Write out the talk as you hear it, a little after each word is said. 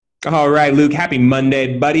All right, Luke. Happy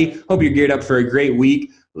Monday, buddy. Hope you're geared up for a great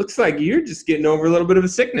week. Looks like you're just getting over a little bit of a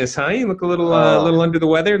sickness, huh? You look a Oh, little under the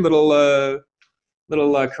weather. Little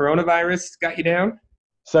coronavirus got you down.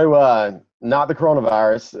 not the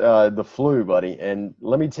coronavirus, the flu, buddy. And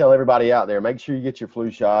let me tell everybody out there, make sure you get your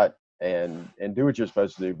flu shot and do what you're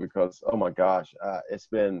supposed to do because oh my gosh, it's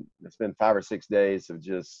been 5 or 6 days of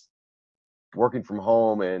just working from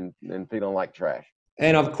home and feeling like trash.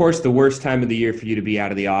 And of course, the worst time of the year for you to be out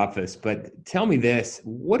of the office. But tell me this: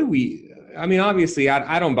 what do we? I mean, obviously,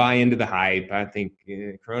 I don't buy into the hype. I think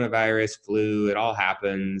coronavirus, flu, it all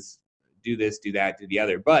happens. Do this, do that, do the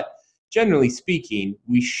other. But generally speaking,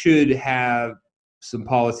 we should have some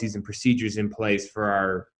policies and procedures in place for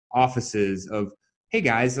our offices. Of hey,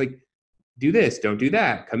 guys, like do this, don't do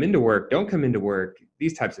that. Come into work, don't come into work.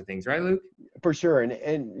 These types of things, right, Luke? For sure,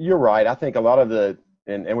 and you're right. I think a lot of the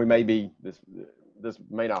and we may be this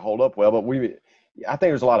may not hold up well, but I think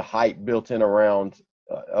there's a lot of hype built in around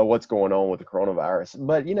what's going on with the coronavirus.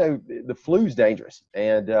 But you know, the flu's dangerous,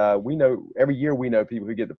 and we know every year we know people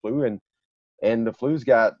who get the flu, and the flu's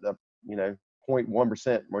got a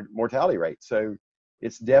 0.1% mortality rate. So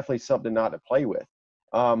it's definitely something not to play with.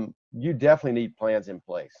 You definitely need plans in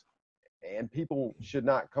place, and people should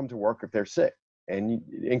not come to work if they're sick, and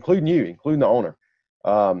including the owner.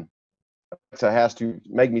 Um, so it has to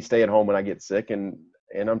make me stay at home when I get sick, and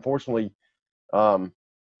unfortunately, um,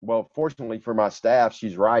 well, fortunately for my staff,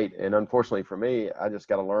 she's right, and unfortunately for me, I just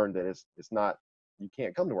got to learn that it's not you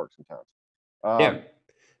can't come to work sometimes. Yeah. Um,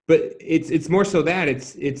 But it's more so that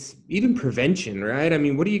it's even prevention, right? I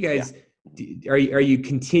mean, what do you yeah. guys are you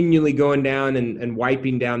continually going down and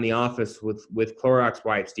wiping down the office with Clorox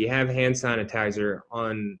wipes? Do you have hand sanitizer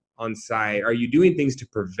on site? Are you doing things to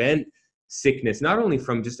prevent sickness, not only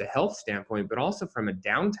from just a health standpoint, but also from a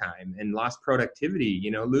downtime and lost productivity?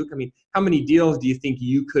 Luke, I mean, how many deals do you think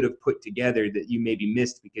you could have put together that you maybe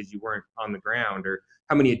missed because you weren't on the ground? Or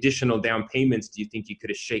how many additional down payments do you think you could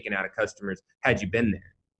have shaken out of customers had you been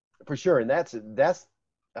there? For sure, and that's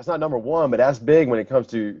not number one, but that's big when it comes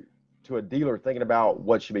to a dealer thinking about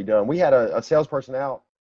what should be done. We had a salesperson out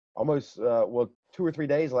almost 2 or 3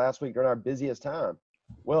 days last week during our busiest time.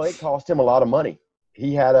 Well, it cost him a lot of money.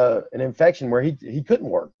 He had an infection where he couldn't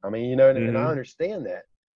work. I mean, and I Mm-hmm. understand that,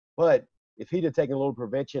 but if he'd have taken a little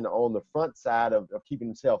prevention on the front side of keeping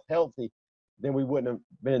himself healthy, then we wouldn't have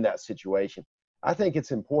been in that situation. I think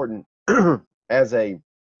it's important as a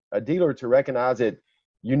dealer to recognize that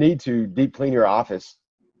you need to deep clean your office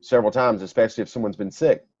several times, especially if someone's been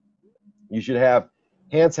sick. You should have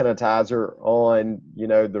hand sanitizer on,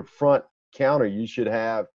 the front counter. You should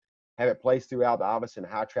have it placed throughout the office in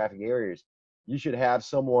high traffic areas. You should have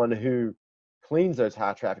someone who cleans those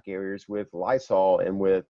high traffic areas with Lysol and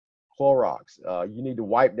with Clorox. You need to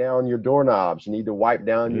wipe down your doorknobs. You need to wipe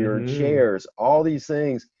down your Mm-hmm. chairs. All these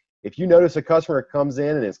things. If you notice a customer comes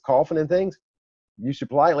in and is coughing and things, you should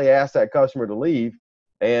politely ask that customer to leave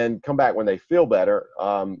and come back when they feel better.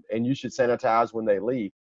 And you should sanitize when they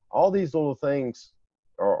leave. All these little things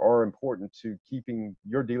are important to keeping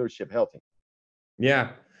your dealership healthy.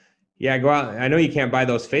 Yeah. Yeah, go out. I know you can't buy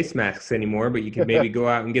those face masks anymore, but you could maybe go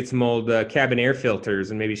out and get some old cabin air filters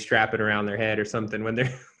and maybe strap it around their head or something when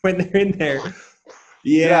they're when they're in there. Get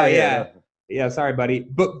Yeah, out of here. yeah. No. Yeah, sorry, buddy.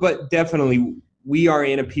 But definitely we are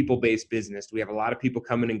in a people-based business. We have a lot of people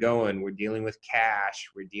coming and going. We're dealing with cash.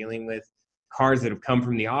 We're dealing with cars that have come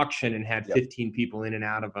from the auction and had Yep. 15 people in and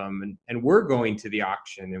out of them. And we're going to the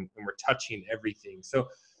auction and we're touching everything.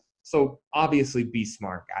 So obviously be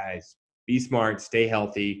smart, guys. Be smart, stay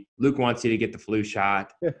healthy. Luke wants you to get the flu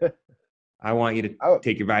shot. I want you to Oh,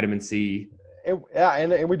 take your vitamin C. yeah,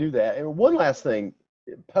 and we do that. And one last thing,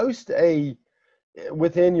 post a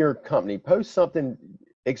within your company, post something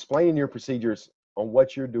explaining your procedures on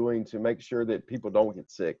what you're doing to make sure that people don't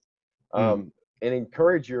get sick. Mm. And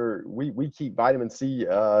encourage we keep vitamin C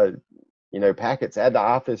packets at the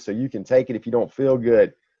office so you can take it if you don't feel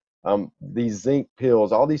good. These zinc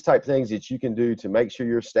pills, all these type things that you can do to make sure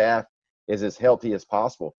your staff is as healthy as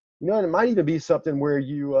possible. And it might even be something where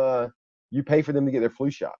you pay for them to get their flu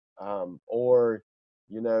shot, or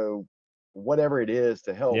you know whatever it is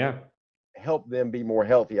to Yeah. help them be more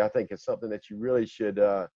healthy. I think is something that you really should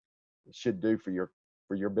do for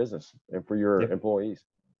your business and for your Yep. employees.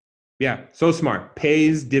 Yeah. So smart.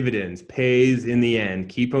 Pays dividends, pays in the end.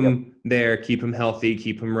 Keep Yep. them there, keep them healthy,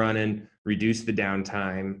 keep them running, reduce the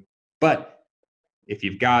downtime. But if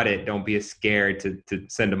you've got it, don't be scared to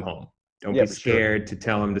send them home. Don't Yeah, be for sure. scared to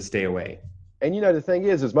tell them to stay away. And the thing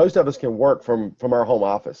is most of us can work from our home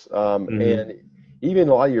office. And Mm-hmm. even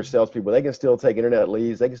a lot of your salespeople, they can still take internet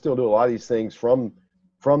leads. They can still do a lot of these things from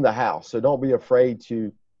the house. So don't be afraid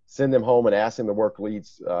to send them home and ask them to work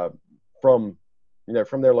leads from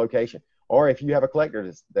their location. Or if you have a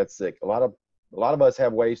collector that's sick, a lot of us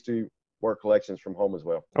have ways to work collections from home as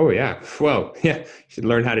well. Oh yeah. Well, yeah, you should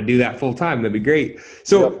learn how to do that full time. That'd be great.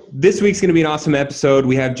 So This week's going to be an awesome episode.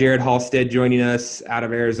 We have Jared Halstead joining us out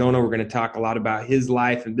of Arizona. We're going to talk a lot about his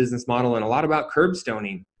life and business model and a lot about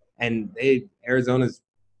curbstoning. And Arizona's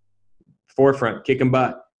forefront, kicking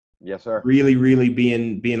butt. Yes, sir. Really, really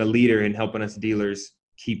being a leader in helping us dealers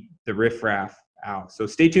keep the riffraff out. So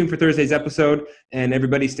stay tuned for Thursday's episode, and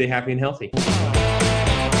everybody stay happy and healthy.